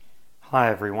Hi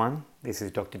everyone, this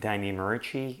is Dr. Damien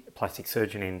Marucci, a plastic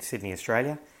surgeon in Sydney,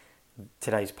 Australia.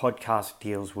 Today's podcast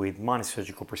deals with minor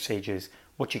surgical procedures,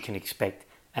 what you can expect,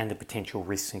 and the potential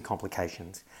risks and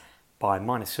complications. By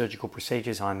minor surgical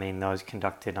procedures, I mean those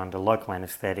conducted under local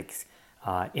anaesthetics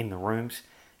in the rooms,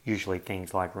 usually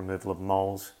things like removal of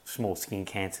moles, small skin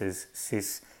cancers,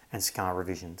 cysts, and scar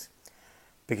revisions.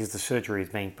 Because the surgery is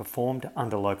being performed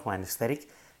under local anaesthetic,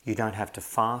 you don't have to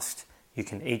fast, you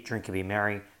can eat, drink, and be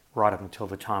merry right up until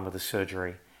the time of the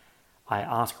surgery. I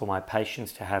ask all my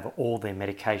patients to have all their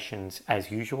medications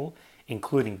as usual,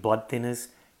 including blood thinners,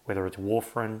 whether it's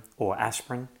warfarin or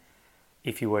aspirin.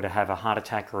 If you were to have a heart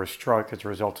attack or a stroke as a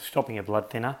result of stopping a blood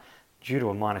thinner due to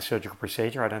a minor surgical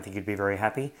procedure, I don't think you'd be very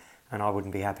happy, and I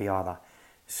wouldn't be happy either.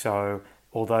 So,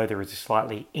 although there is a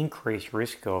slightly increased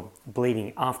risk of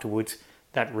bleeding afterwards,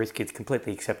 that risk is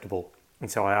completely acceptable.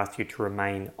 And so I ask you to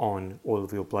remain on all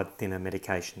of your blood thinner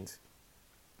medications.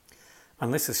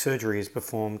 Unless the surgery is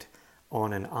performed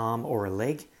on an arm or a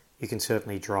leg, you can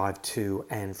certainly drive to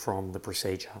and from the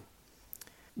procedure.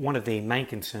 One of the main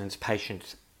concerns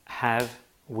patients have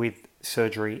with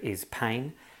surgery is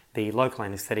pain. The local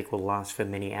anaesthetic will last for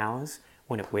many hours.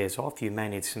 When it wears off, you may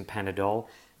need some Panadol,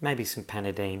 maybe some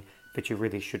Panadine, but you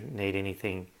really shouldn't need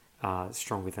anything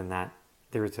stronger than that.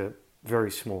 There is a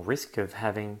very small risk of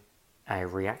having a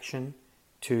reaction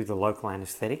to the local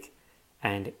anaesthetic,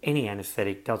 and any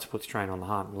anaesthetic does put strain on the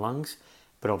heart and lungs,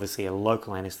 but obviously a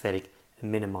local anaesthetic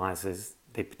minimises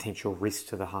the potential risk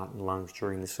to the heart and lungs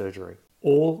during the surgery.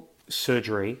 All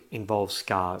surgery involves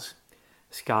scars.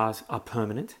 Scars are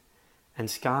permanent, and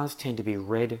scars tend to be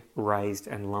red, raised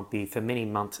and lumpy for many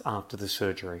months after the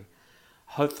surgery.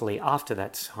 Hopefully after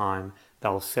that time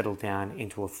they'll settle down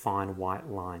into a fine white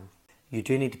line. You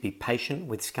do need to be patient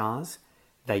with scars.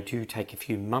 They do take a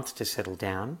few months to settle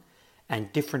down,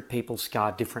 and different people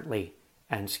scar differently,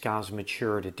 and scars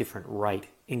mature at a different rate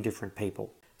in different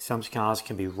people. Some scars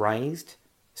can be raised,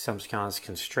 some scars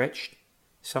can stretch,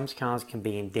 some scars can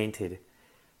be indented.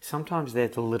 Sometimes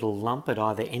there's a little lump at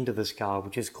either end of the scar,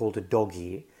 which is called a dog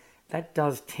ear. That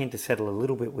does tend to settle a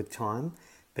little bit with time,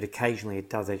 but occasionally it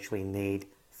does actually need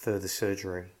further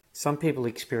surgery. Some people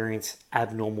experience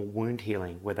abnormal wound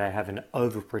healing, where they have an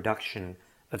overproduction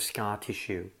of scar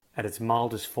tissue. At its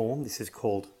mildest form, this is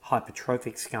called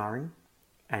hypertrophic scarring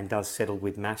and does settle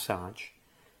with massage.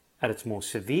 At its more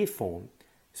severe form,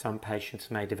 some patients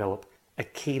may develop a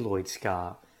keloid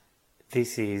scar.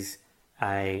 This is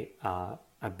a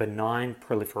benign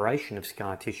proliferation of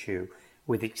scar tissue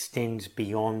which extends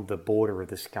beyond the border of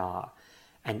the scar,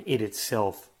 and it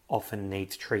itself often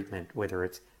needs treatment, whether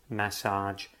it's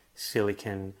massage,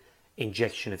 silicone,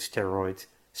 injection of steroids,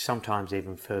 sometimes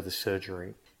even further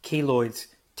surgery. Keloids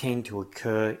tend to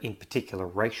occur in particular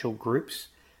racial groups,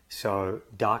 so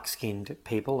dark-skinned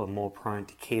people are more prone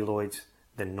to keloids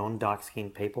than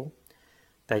non-dark-skinned people.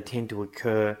 They tend to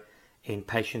occur in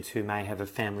patients who may have a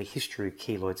family history of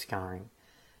keloid scarring,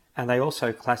 and they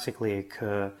also classically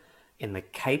occur in the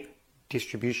cape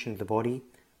distribution of the body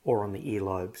or on the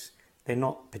earlobes. They're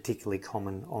not particularly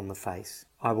common on the face.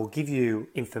 I will give you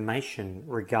information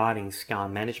regarding scar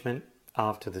management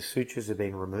after the sutures have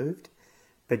been removed,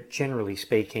 but generally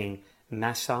speaking,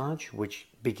 massage, which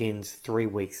begins 3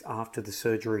 weeks after the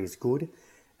surgery, is good,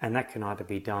 and that can either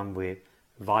be done with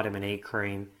vitamin E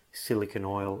cream, silicone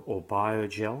oil, or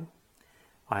biogel.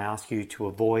 I ask you to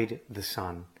avoid the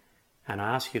sun, and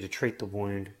I ask you to treat the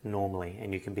wound normally,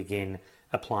 and you can begin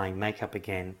applying makeup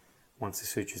again once the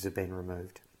sutures have been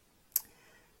removed.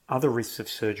 Other risks of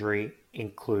surgery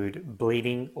include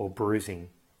bleeding or bruising.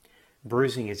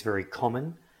 Bruising is very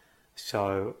common,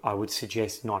 so I would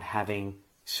suggest not having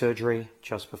surgery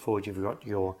just before you've got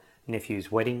your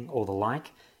nephew's wedding or the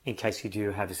like, in case you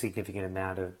do have a significant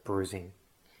amount of bruising.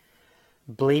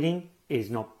 Bleeding is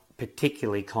not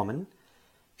particularly common.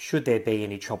 Should there be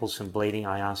any troublesome bleeding,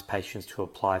 I ask patients to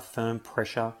apply firm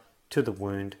pressure to the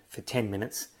wound for 10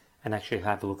 minutes and actually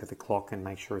have a look at the clock and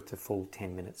make sure it's a full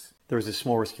 10 minutes. There is a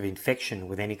small risk of infection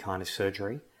with any kind of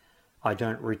surgery. I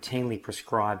don't routinely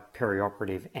prescribe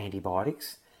perioperative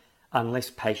antibiotics unless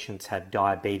patients have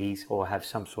diabetes or have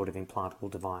some sort of implantable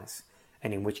device,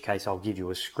 and in which case I'll give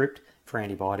you a script for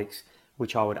antibiotics,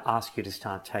 which I would ask you to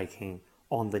start taking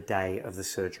on the day of the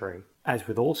surgery. As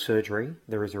with all surgery,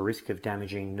 there is a risk of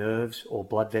damaging nerves or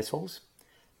blood vessels.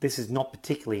 This is not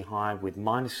particularly high with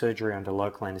minor surgery under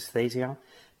local anaesthesia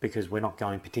because we're not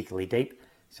going particularly deep,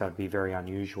 so it'd be very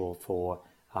unusual for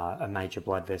a major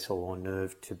blood vessel or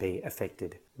nerve to be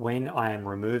affected. When I am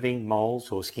removing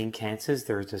moles or skin cancers,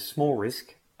 there is a small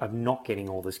risk of not getting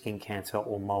all the skin cancer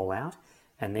or mole out,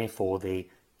 and therefore the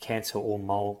cancer or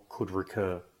mole could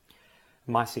recur.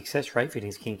 My success rate for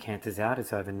getting skin cancers out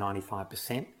is over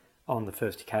 95% on the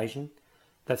first occasion.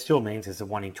 That still means there's a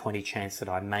 1 in 20 chance that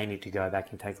I may need to go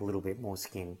back and take a little bit more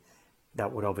skin.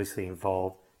 That would obviously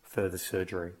involve further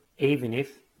surgery. Even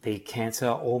if the cancer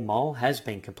or mole has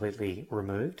been completely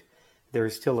removed, there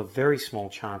is still a very small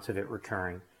chance of it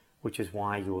recurring, which is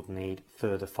why you will need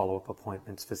further follow-up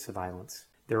appointments for surveillance.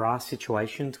 There are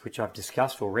situations which I've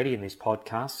discussed already in this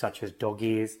podcast, such as dog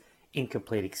ears,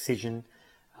 incomplete excision,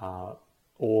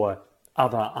 or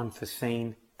other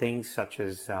unforeseen things such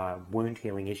as wound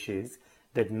healing issues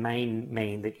that may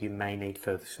mean that you may need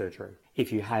further surgery.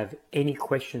 If you have any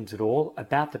questions at all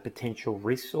about the potential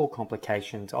risks or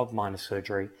complications of minor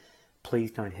surgery,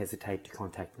 please don't hesitate to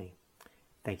contact me.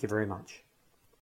 Thank you very much.